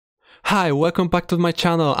Hi, welcome back to my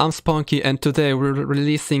channel. I'm Spunky and today we're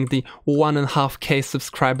releasing the 1.5k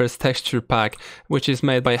subscribers texture pack, which is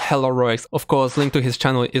made by Heloroix. Of course, link to his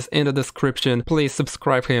channel is in the description. Please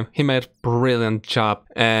subscribe him. He made a brilliant job.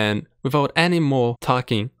 And without any more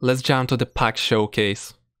talking, let's jump to the pack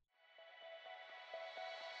showcase.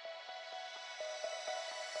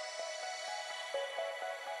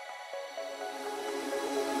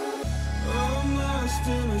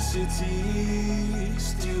 In a city,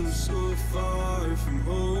 still so far from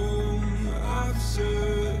home. I've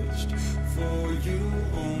searched for you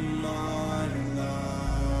all my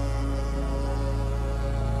life.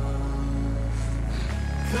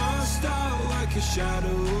 Cast out like a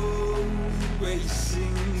shadow,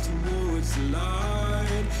 racing towards the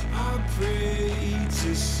light. I pray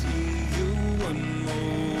to see you one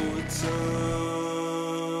more time.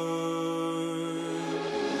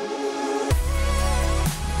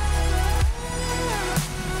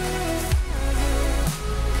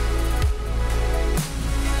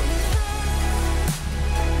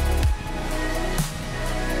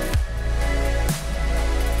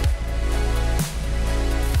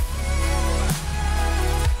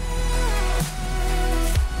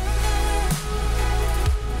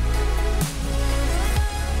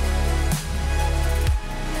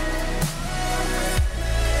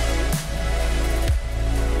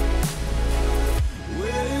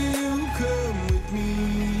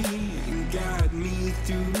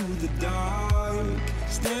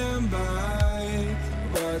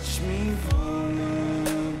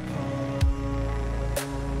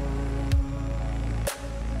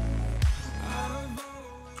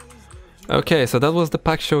 Okay, so that was the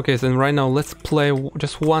pack showcase, and right now let's play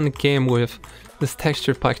just one game with this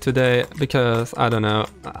texture pack today, because I don't know,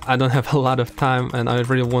 I don't have a lot of time and I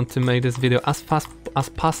really want to make this video as fast as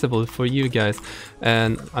possible for you guys.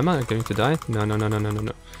 And am I going to die?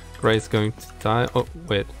 No. Gray's going to die. Oh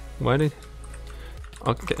wait, why did...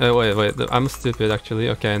 Okay, wait, I'm stupid actually.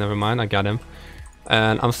 Okay, never mind, I got him.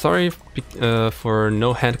 And I'm sorry for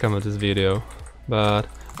no handcam of this video, but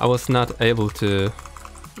I was not able to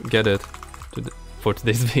get it for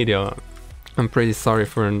today's video. I'm pretty sorry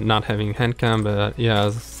for not having handcam, but yeah,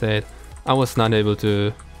 as I said, I was not able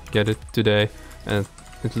to get it today, and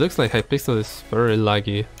it looks like Hypixel is very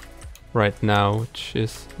laggy right now, which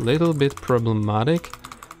is a little bit problematic.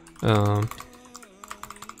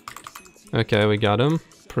 Okay, we got him,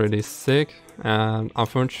 pretty sick, and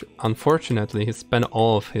unfortunately he spent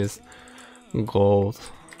all of his gold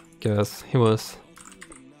because he was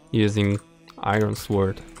using iron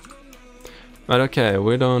sword. But okay,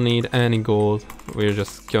 we don't need any gold, we're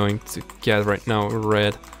just going to get right now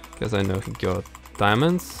red, because I know he got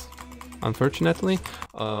diamonds, unfortunately.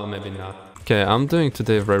 Maybe not. Okay, I'm doing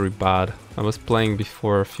today very bad. I was playing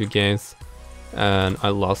before a few games and I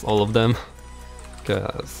lost all of them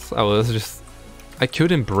because I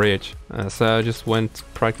couldn't bridge, so I just went to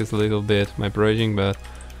practice a little bit my bridging, but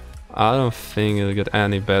I don't think it'll get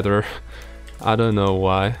any better. I don't know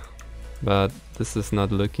why, but this is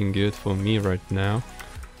not looking good for me right now.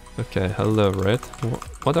 Okay, hello red.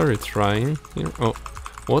 What are you trying here? Oh,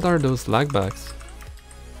 what are those lagbacks?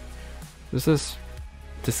 This is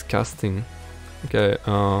disgusting. Okay,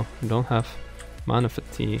 don't have mana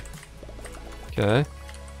fatigue. Okay.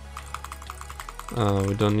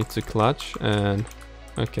 We don't need to clutch, and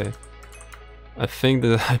okay. I think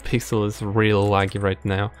the Hypixel is real laggy right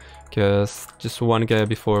now, because just one guy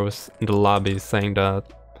before was in the lobby saying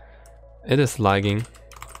that it is lagging,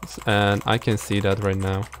 and I can see that right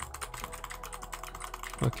now.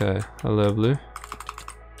 Okay, hello blue.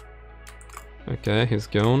 Okay, he's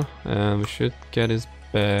gone, and we should get his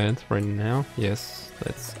bed right now. Yes,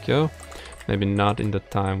 let's go. Maybe not in the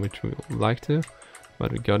time which we would like to,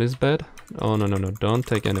 but we got his bed. Oh no, don't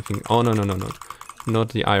take anything. Oh no, not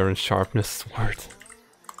the iron sharpness sword.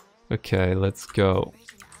 Okay, let's go.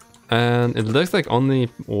 And it looks like only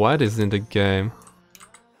white is in the game.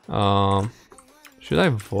 Should I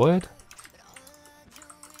void?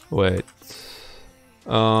 Wait.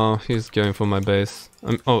 He's going for my base.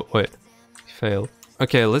 Oh wait, he failed.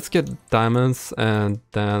 Okay, let's get diamonds and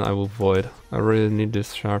then I will void. I really need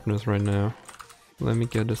this sharpness right now. Let me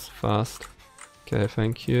get this fast. Okay,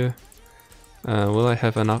 thank you. Will I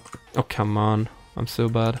have enough? Oh come on, I'm so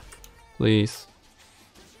bad. Please.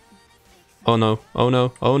 Oh no, oh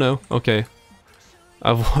no, oh no, okay.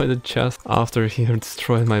 I voided just after he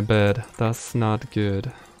destroyed my bed. That's not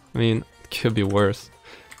good. I mean, it could be worse.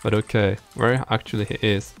 But okay, where actually he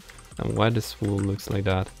is and why this wool looks like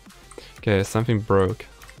that. Okay, something broke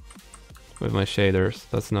with my shaders.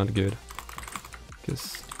 That's not good,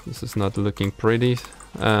 because this is not looking pretty.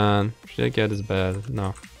 And should I get his bed?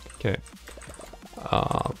 No. Okay.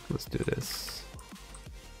 Let's do this.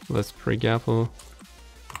 Let's pre-gaffle.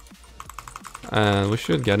 And we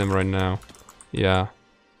should get him right now. Yeah.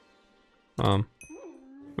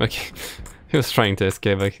 Okay. He was trying to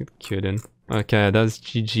escape, I couldn't. Okay, that's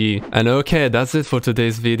GG. And okay, that's it for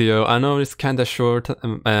today's video. I know it's kinda short,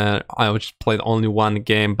 I just played only one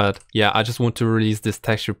game, but yeah, I just want to release this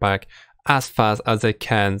texture pack as fast as I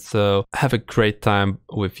can, so have a great time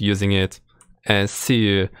with using it, and see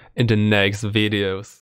you in the next videos.